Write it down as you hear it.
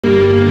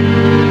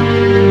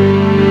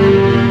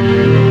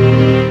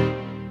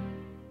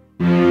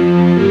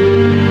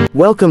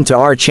Welcome to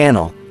our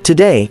channel.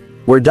 Today,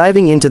 we're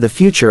diving into the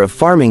future of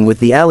farming with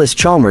the Allis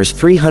Chalmers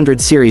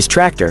 300 series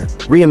tractor,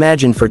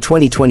 reimagined for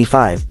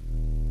 2025.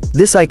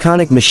 This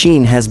iconic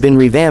machine has been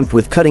revamped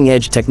with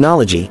cutting-edge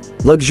technology,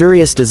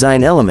 luxurious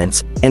design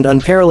elements, and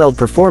unparalleled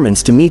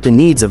performance to meet the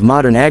needs of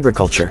modern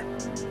agriculture.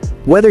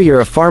 Whether you're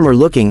a farmer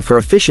looking for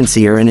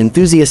efficiency or an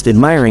enthusiast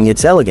admiring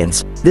its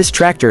elegance, this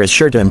tractor is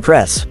sure to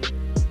impress.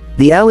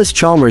 The Allis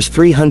Chalmers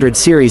 300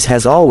 series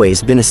has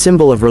always been a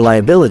symbol of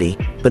reliability,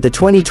 but the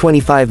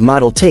 2025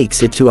 model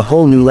takes it to a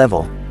whole new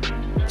level.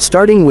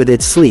 Starting with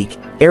its sleek,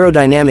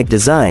 aerodynamic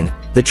design,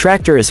 the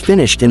tractor is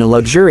finished in a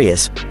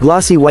luxurious,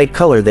 glossy white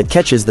color that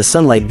catches the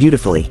sunlight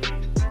beautifully.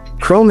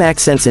 Chrome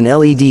accents and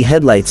LED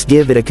headlights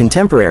give it a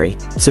contemporary,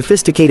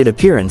 sophisticated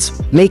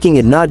appearance, making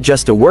it not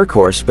just a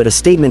workhorse but a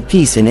statement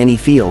piece in any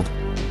field.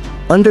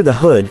 Under the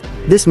hood,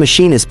 this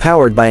machine is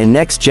powered by a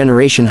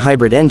next-generation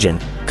hybrid engine,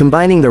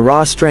 combining the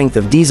raw strength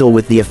of diesel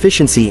with the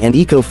efficiency and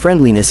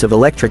eco-friendliness of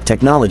electric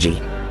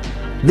technology.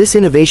 This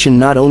innovation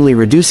not only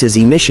reduces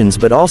emissions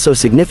but also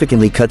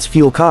significantly cuts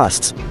fuel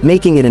costs,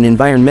 making it an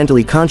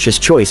environmentally conscious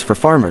choice for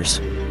farmers.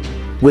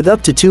 With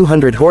up to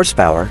 200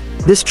 horsepower,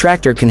 this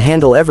tractor can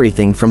handle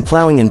everything from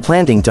plowing and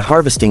planting to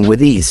harvesting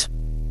with ease.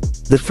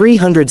 The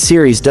 300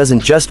 series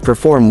doesn't just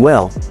perform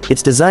well,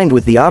 it's designed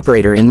with the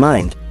operator in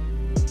mind.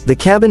 The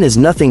cabin is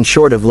nothing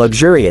short of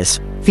luxurious,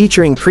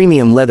 featuring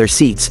premium leather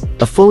seats,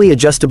 a fully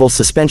adjustable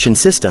suspension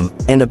system,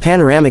 and a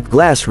panoramic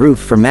glass roof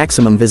for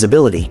maximum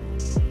visibility.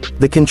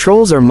 The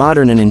controls are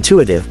modern and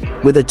intuitive,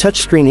 with a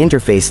touchscreen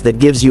interface that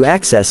gives you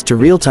access to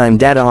real-time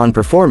data on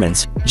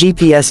performance,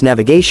 GPS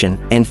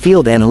navigation, and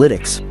field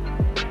analytics.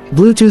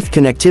 Bluetooth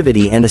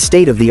connectivity and a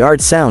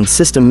state-of-the-art sound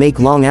system make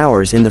long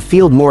hours in the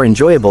field more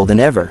enjoyable than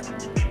ever.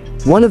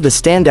 One of the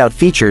standout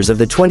features of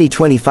the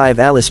 2025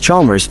 Allis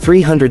Chalmers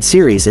 300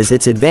 series is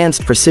its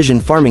advanced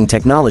precision farming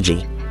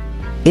technology.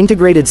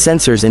 Integrated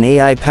sensors and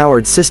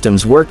AI-powered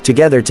systems work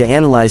together to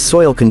analyze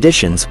soil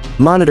conditions,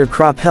 monitor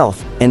crop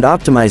health, and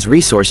optimize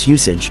resource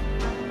usage.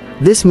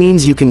 This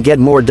means you can get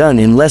more done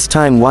in less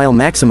time while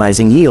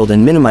maximizing yield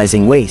and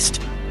minimizing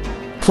waste.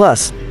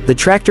 Plus, the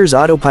tractor's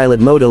autopilot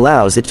mode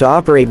allows it to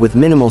operate with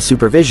minimal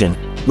supervision,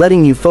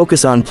 letting you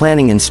focus on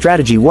planning and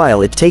strategy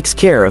while it takes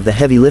care of the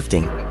heavy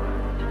lifting.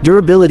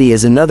 Durability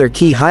is another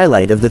key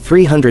highlight of the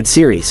 300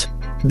 series.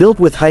 Built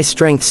with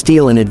high-strength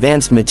steel and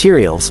advanced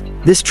materials,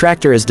 this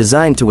tractor is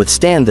designed to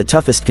withstand the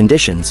toughest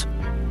conditions.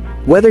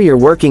 Whether you're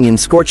working in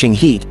scorching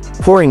heat,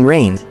 pouring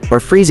rain,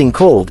 or freezing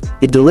cold,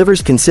 it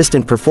delivers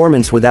consistent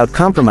performance without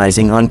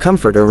compromising on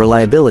comfort or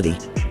reliability.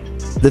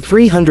 The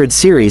 300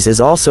 series is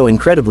also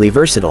incredibly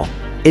versatile.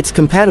 It's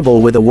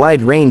compatible with a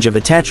wide range of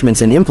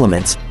attachments and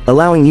implements,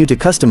 allowing you to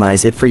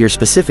customize it for your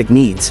specific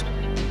needs.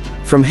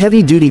 From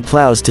heavy-duty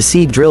plows to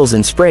seed drills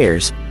and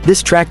sprayers,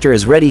 this tractor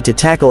is ready to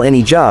tackle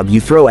any job you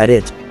throw at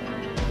it.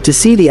 To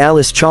see the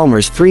Allis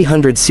Chalmers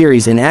 300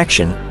 series in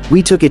action,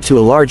 we took it to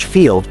a large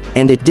field,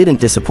 and it didn't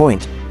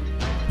disappoint.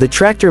 The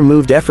tractor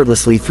moved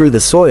effortlessly through the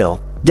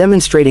soil,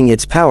 demonstrating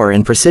its power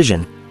and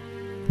precision.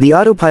 The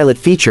autopilot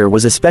feature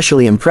was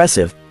especially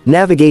impressive,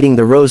 navigating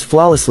the rows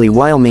flawlessly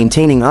while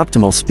maintaining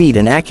optimal speed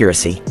and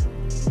accuracy.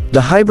 The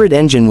hybrid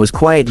engine was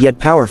quiet yet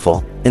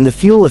powerful, and the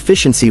fuel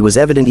efficiency was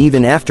evident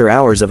even after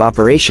hours of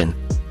operation.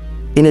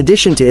 In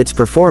addition to its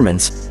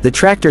performance, the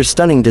tractor's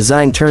stunning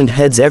design turned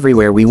heads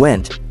everywhere we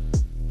went.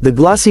 The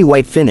glossy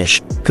white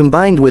finish,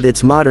 combined with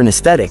its modern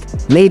aesthetic,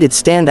 made it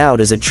stand out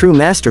as a true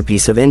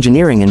masterpiece of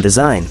engineering and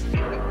design.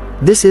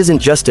 This isn't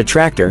just a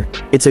tractor,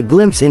 it's a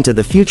glimpse into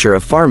the future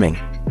of farming.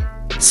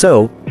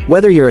 So,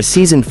 whether you're a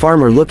seasoned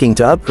farmer looking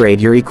to upgrade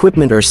your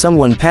equipment or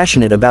someone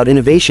passionate about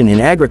innovation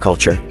in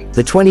agriculture,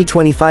 the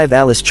 2025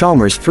 Allis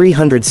Chalmers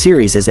 300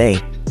 series is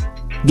a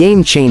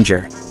game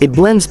changer. It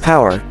blends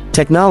power,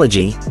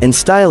 technology, and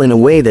style in a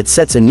way that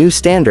sets a new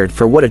standard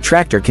for what a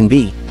tractor can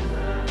be.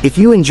 If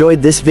you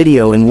enjoyed this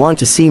video and want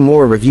to see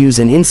more reviews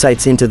and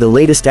insights into the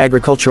latest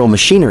agricultural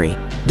machinery,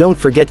 don't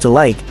forget to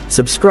like,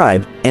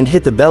 subscribe, and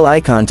hit the bell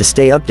icon to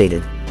stay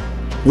updated.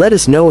 Let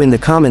us know in the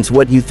comments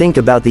what you think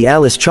about the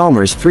Allis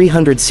Chalmers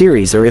 300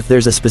 series or if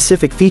there's a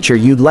specific feature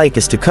you'd like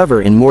us to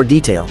cover in more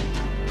detail.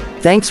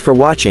 Thanks for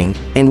watching,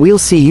 and we'll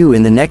see you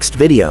in the next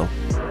video.